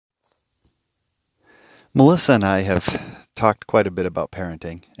Melissa and I have talked quite a bit about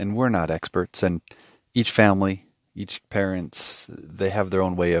parenting, and we're not experts. And each family, each parents, they have their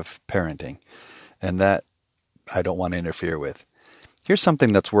own way of parenting, and that I don't want to interfere with. Here's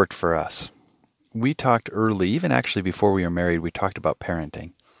something that's worked for us. We talked early, even actually before we were married, we talked about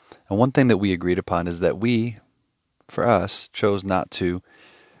parenting. And one thing that we agreed upon is that we, for us, chose not to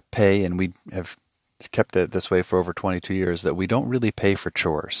pay, and we have kept it this way for over 22 years, that we don't really pay for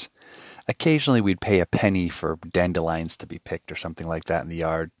chores. Occasionally, we'd pay a penny for dandelions to be picked or something like that in the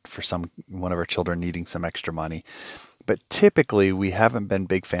yard for one of our children needing some extra money. But typically, we haven't been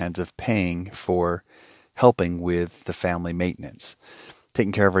big fans of paying for helping with the family maintenance,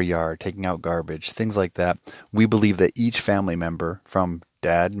 taking care of our yard, taking out garbage, things like that. We believe that each family member, from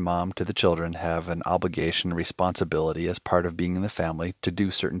dad and mom to the children, have an obligation, responsibility as part of being in the family to do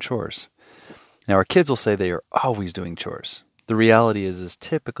certain chores. Now, our kids will say they are always doing chores. The reality is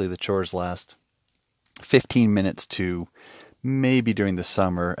typically the chores last 15 minutes to maybe during the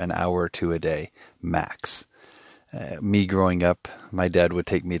summer, an hour or two a day, max. Me growing up, my dad would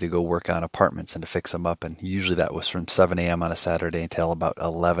take me to go work on apartments and to fix them up, and usually that was from 7 a.m. on a Saturday until about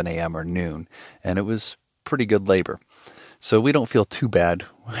 11 a.m. or noon, and it was pretty good labor. So we don't feel too bad.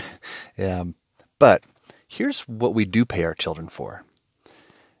 But here's what we do pay our children for.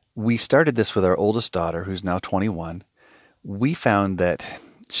 We started this with our oldest daughter, who's now 21. We found that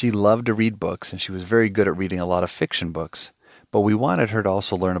she loved to read books, and she was very good at reading a lot of fiction books, but we wanted her to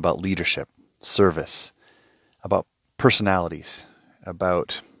also learn about leadership, service, about personalities,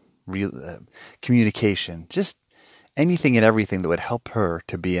 about real, communication, just anything and everything that would help her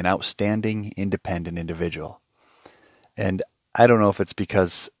to be an outstanding, independent individual. And I don't know if it's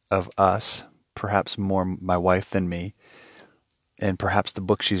because of us, perhaps more my wife than me, and perhaps the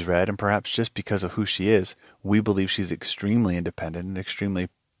book she's read, and perhaps just because of who she is, we believe she's extremely independent and extremely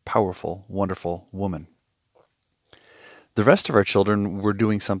powerful, wonderful woman. The rest of our children were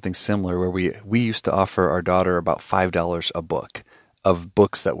doing something similar where we used to offer our daughter about $5 a book of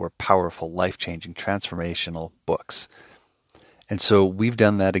books that were powerful, life-changing, transformational books. And so we've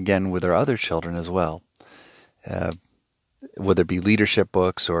done that again with our other children as well. Whether it be leadership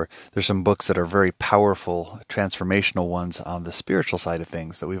books, or there's some books that are very powerful, transformational ones on the spiritual side of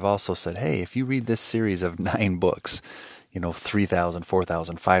things that we've also said, hey, if you read this series of 9 books, 3,000,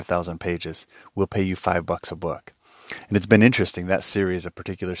 4,000, 5,000 pages, we'll pay you $5 a book. And it's been interesting, that series, a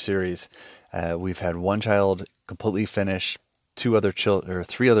particular series, we've had one child completely finish, two other children,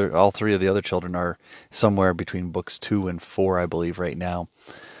 or all three of the other children are somewhere between books 2 and 4, I believe, right now.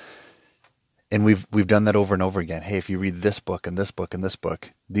 And we've done that over and over again. Hey, if you read this book and this book and this book,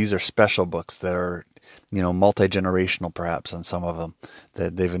 these are special books that are, multi-generational perhaps on some of them,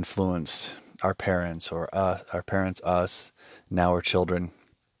 that they've influenced our parents or our parents, us, now our children.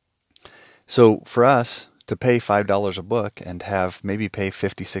 So for us to pay $5 a book and have maybe pay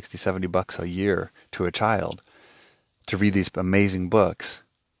 50, 60, $70 a year to a child to read these amazing books,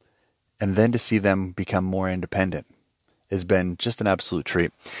 and then to see them become more independent has been just an absolute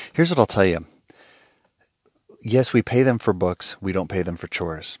treat. Here's what I'll tell you. Yes, we pay them for books. We don't pay them for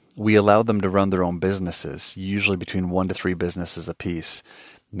chores. We allow them to run their own businesses, usually between 1 to 3 businesses apiece.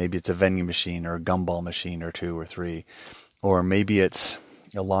 Maybe it's a vending machine or a gumball machine or 2 or 3. Or maybe it's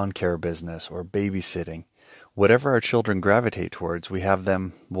a lawn care business or babysitting. Whatever our children gravitate towards,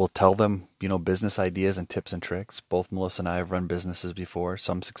 we'll tell them, business ideas and tips and tricks. Both Melissa and I have run businesses before,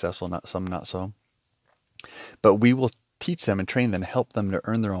 some successful, some not so. But we will teach them and train them, help them to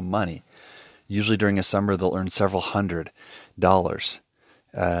earn their own money. Usually during a summer, they'll earn several $100s.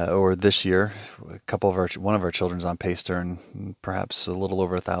 Or this year, one of our children's on pace to earn perhaps a little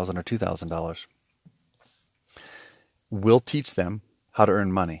over $1,000 or $2,000. We'll teach them how to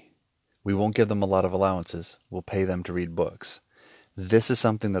earn money. We won't give them a lot of allowances. We'll pay them to read books. This is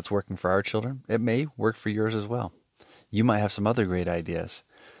something that's working for our children. It may work for yours as well. You might have some other great ideas.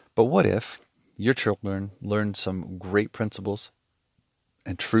 But what if your children learn some great principles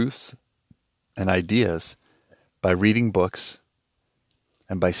and truths and ideas by reading books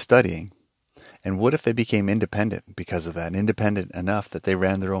and by studying? And what if they became independent because of that, independent enough that they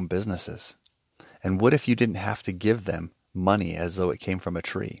ran their own businesses? And what if you didn't have to give them money as though it came from a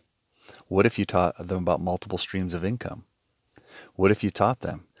tree? What if you taught them about multiple streams of income? What if you taught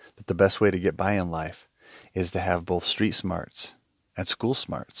them that the best way to get by in life is to have both street smarts and school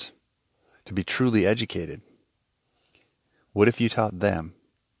smarts, to be truly educated? What if you taught them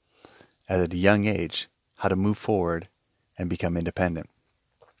at a young age how to move forward and become independent?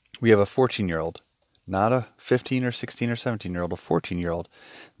 We have a 14-year-old, not a 15 or 16 or 17-year-old, a 14-year-old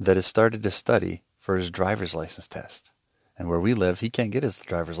that has started to study for his driver's license test. And where we live, he can't get his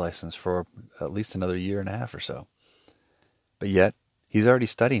driver's license for at least another year and a half or so. But yet, he's already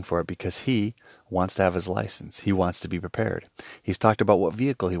studying for it because he wants to have his license. He wants to be prepared. He's talked about what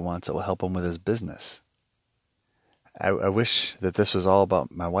vehicle he wants that will help him with his business. I wish that this was all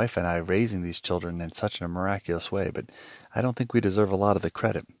about my wife and I raising these children in such a miraculous way, but I don't think we deserve a lot of the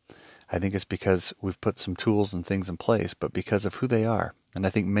credit. I think it's because we've put some tools and things in place, but because of who they are. And I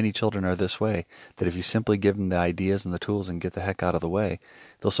think many children are this way, that if you simply give them the ideas and the tools and get the heck out of the way,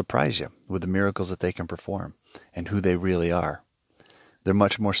 they'll surprise you with the miracles that they can perform and who they really are. They're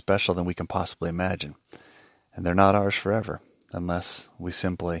much more special than we can possibly imagine. And they're not ours forever, unless we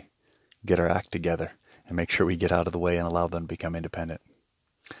simply get our act together and make sure we get out of the way and allow them to become independent.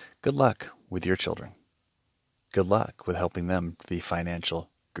 Good luck with your children. Good luck with helping them be financial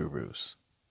gurus.